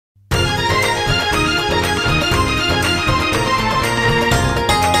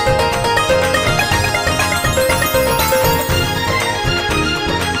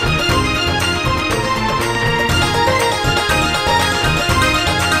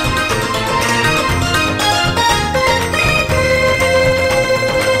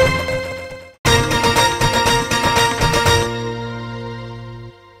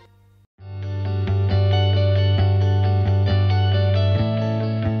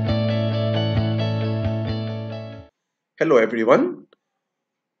Hello everyone.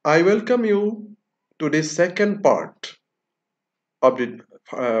 I welcome you to the second part of the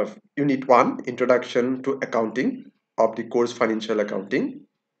Unit 1 Introduction to Accounting of the course Financial Accounting.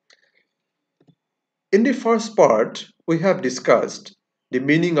 In the first part, we have discussed the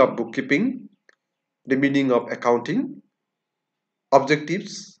meaning of bookkeeping, the meaning of accounting,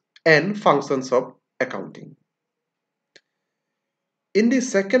 objectives, and functions of accounting. In the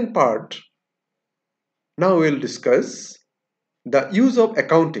second part, now we will discuss the use of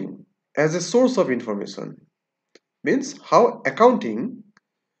accounting as a source of information, means how accounting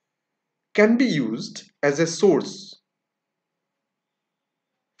can be used as a source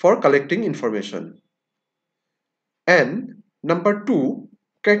for collecting information. And number two,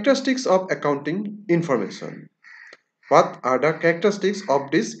 characteristics of accounting information. What are the characteristics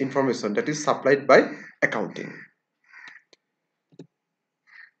of this information that is supplied by accounting?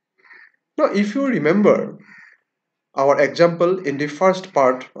 Now, if you remember our example in the first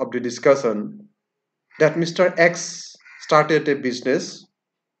part of the discussion, that Mr. X started a business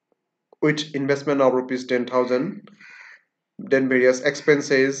with investment of rupees 10,000, then various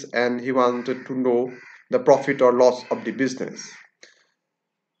expenses, and he wanted to know the profit or loss of the business.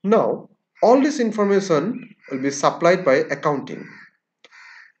 Now, all this information will be supplied by accounting.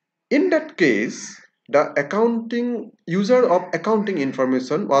 In that case, the accounting user of accounting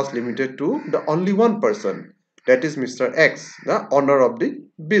information was limited to the only one person, that is Mr. X, the owner of the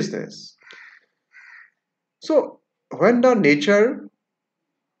business. So, when the nature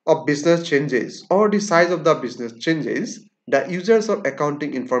of business changes or the size of the business changes, the users of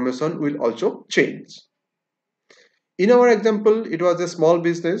accounting information will also change. In our example, it was a small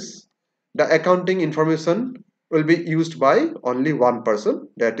business. The accounting information will be used by only one person,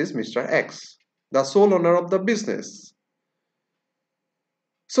 that is Mr. X, the sole owner of the business.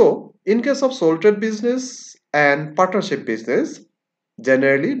 So, in case of sole trade business and partnership business,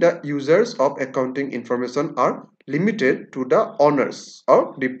 generally the users of accounting information are limited to the owners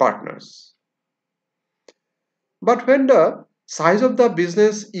or the partners. But when the size of the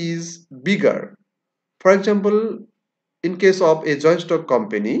business is bigger, for example, in case of a joint stock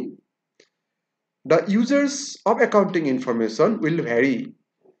company, the users of accounting information will vary.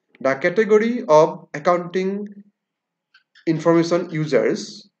 The category of accounting information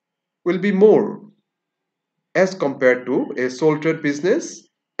users will be more as compared to a sole trade business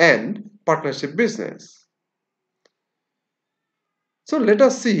and partnership business. So let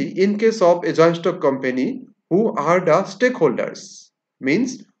us see, in case of a joint stock company, who are the stakeholders,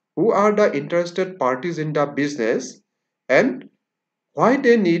 means who are the interested parties in the business and why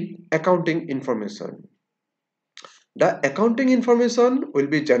they need accounting information. The accounting information will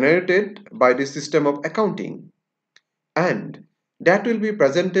be generated by the system of accounting, and that will be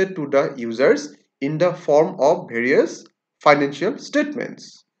presented to the users in the form of various financial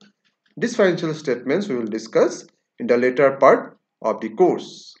statements. These financial statements we will discuss in the later part of the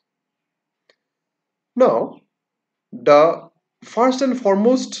course. Now, the first and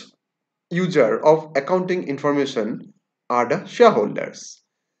foremost user of accounting information are the shareholders.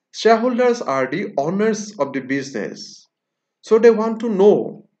 Shareholders are the owners of the business. So they want to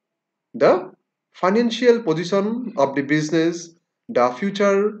know the financial position of the business, the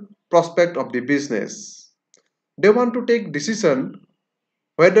future prospect of the business. They want to take decision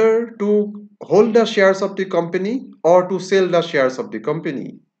whether to hold the shares of the company or to sell the shares of the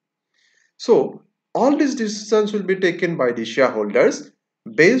company. So all these decisions will be taken by the shareholders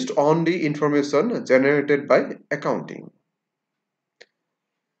based on the information generated by accounting.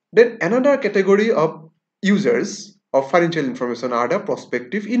 Then another category of users of financial information are the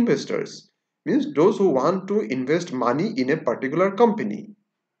prospective investors, means those who want to invest money in a particular company.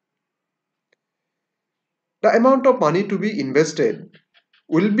 The amount of money to be invested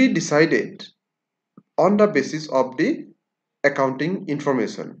will be decided on the basis of the accounting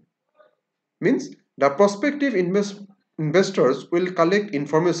information. Means the prospective investors will collect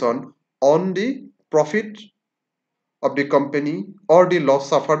information on the profit of the company or the loss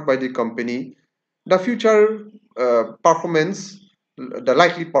suffered by the company, the future performance, the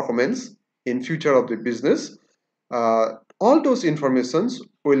likely performance in future of the business. All those informations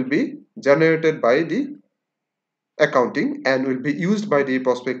will be generated by the accounting and will be used by the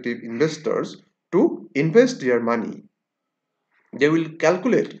prospective investors to invest their money. They will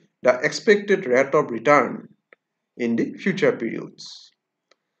calculate the expected rate of return in the future periods.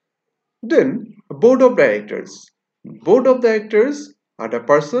 Then, board of directors. Board of directors are the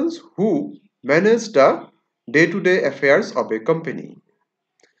persons who manage the day-to-day affairs of a company.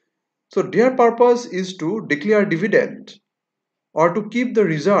 So their purpose is to declare dividend or to keep the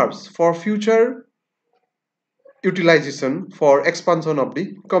reserves for future utilization for expansion of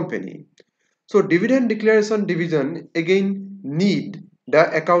the company. So dividend declaration division again need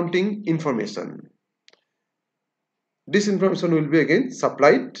the accounting information. This information will be again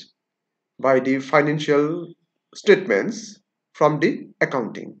supplied by the financial statements from the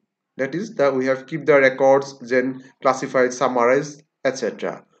accounting. That is that we have keep the records, then classified, summarized,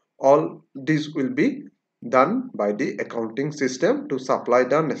 etc. All this will be done by the accounting system to supply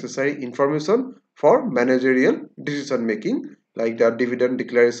the necessary information for managerial decision making, like the dividend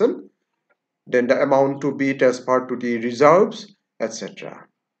declaration, then the amount to be transferred to the reserves, etc.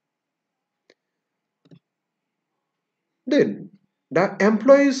 Then the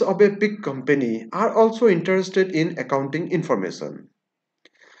employees of a big company are also interested in accounting information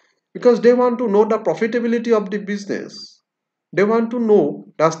because they want to know the profitability of the business. They want to know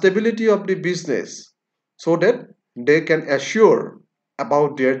the stability of the business so that they can assure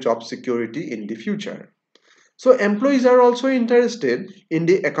about their job security in the future. So employees are also interested in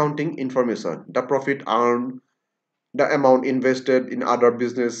the accounting information, the profit earned, the amount invested in other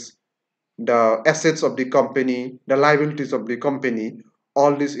business, the assets of the company, the liabilities of the company.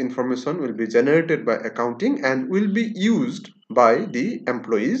 All this information will be generated by accounting and will be used by the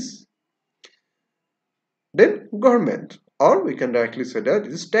employees. Then government, or we can directly say that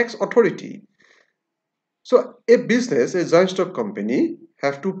it is tax authority. So a business, a joint stock company,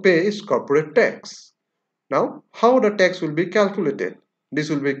 have to pay its corporate tax. Now, how the tax will be calculated? This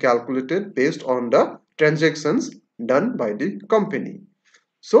will be calculated based on the transactions done by the company.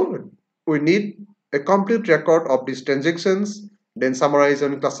 So we need a complete record of these transactions, then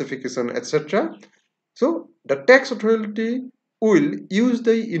summarization, classification, etc. So the tax authority will use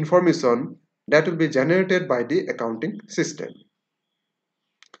the information that will be generated by the accounting system.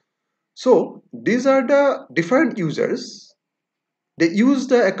 So these are the different users. They use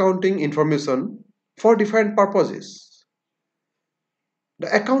the accounting information for different purposes.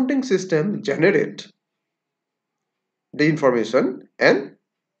 The accounting system generate the information, and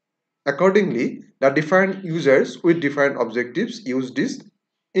accordingly the different users with different objectives use this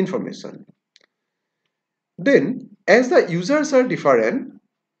information. Then as the users are different,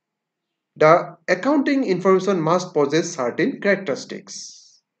 the accounting information must possess certain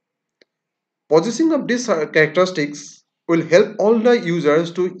characteristics. Possessing of these characteristics will help all the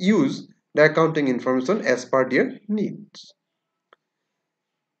users to use the accounting information as per their needs.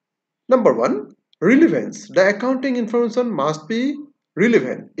 Number one, relevance. The accounting information must be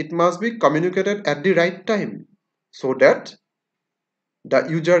relevant. It must be communicated at the right time so that the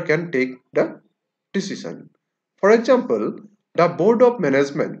user can take the decision. For example, the board of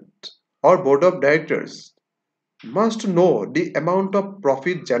management or board of directors must know the amount of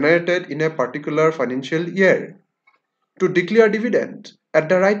profit generated in a particular financial year to declare dividend at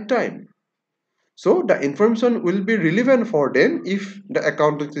the right time. So the information will be relevant for them if the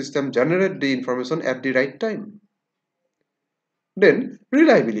accounting system generates the information at the right time. Then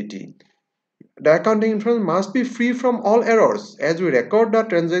reliability. The accounting information must be free from all errors. As we record the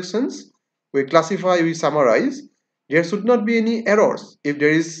transactions, we classify, we summarize. There should not be any errors. If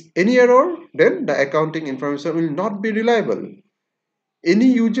there is any error, then the accounting information will not be reliable. Any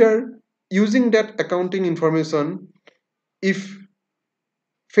user using that accounting information, if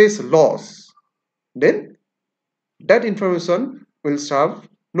face loss, then that information will serve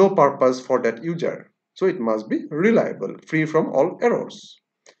no purpose for that user. So it must be reliable, free from all errors.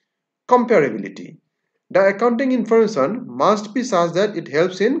 Comparability. The accounting information must be such that it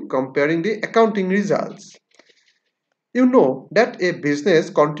helps in comparing the accounting results. You know that a business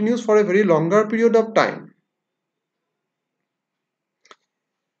continues for a very longer period of time,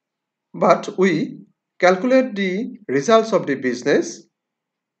 but we calculate the results of the business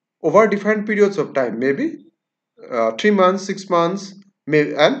over different periods of time, maybe 3 months, 6 months,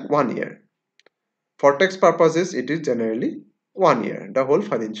 and 1 year. For tax purposes, it is generally 1 year, the whole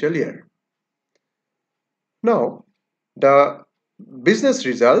financial year. Now, the business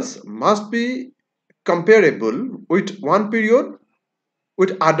results must be comparable with one period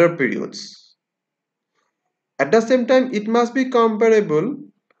with other periods. At the same time, it must be comparable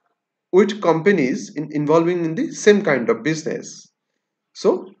with companies involving in the same kind of business.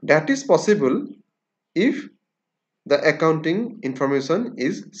 So that is possible if the accounting information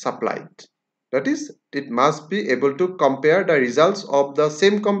is supplied. That is, it must be able to compare the results of the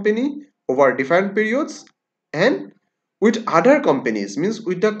same company over different periods and with other companies, means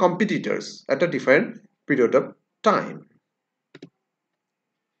with the competitors at a different period of time.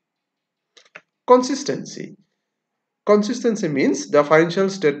 Consistency. Consistency means the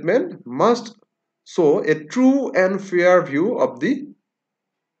financial statement must show a true and fair view of the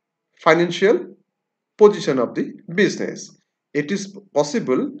financial position of the business. It is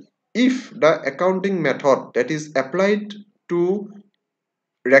possible if the accounting method that is applied to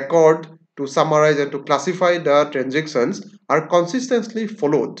record, to summarize and to classify the transactions are consistently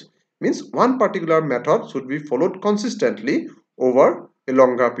followed. Means one particular method should be followed consistently over a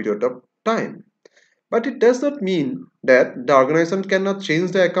longer period of time. But it does not mean that the organization cannot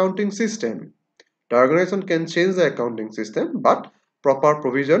change the accounting system. The organization can change the accounting system, but proper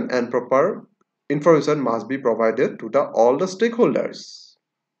provision and proper information must be provided to all the stakeholders.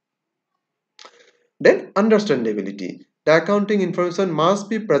 Then understandability. The accounting information must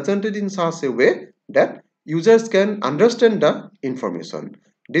be presented in such a way that users can understand the information.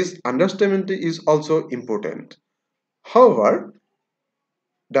 This understandability is also important. However,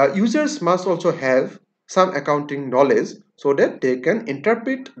 the users must also have some accounting knowledge so that they can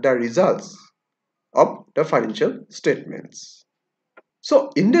interpret the results of the financial statements.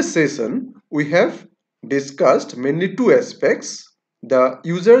 So in this session, we have discussed mainly two aspects: the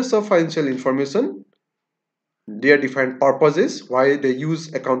users of financial information, their different purposes, why they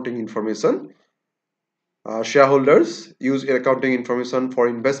use accounting information. Shareholders use accounting information for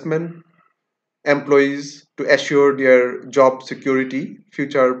investment, employees to assure their job security,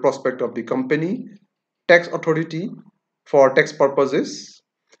 future prospect of the company, tax authority for tax purposes.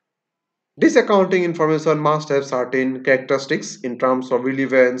 This accounting information must have certain characteristics in terms of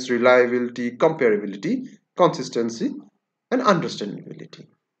relevance, reliability, comparability, consistency, and understandability.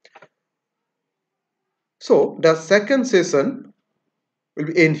 So the second session will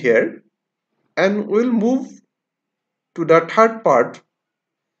be in here, and we'll move to the third part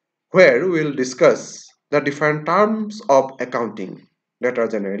where we'll discuss the different terms of accounting that are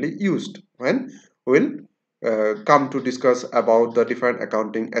generally used when we'll come to discuss about the different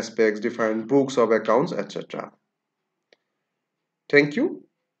accounting aspects, different books of accounts, etc. Thank you.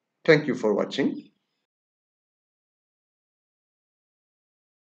 Thank you for watching.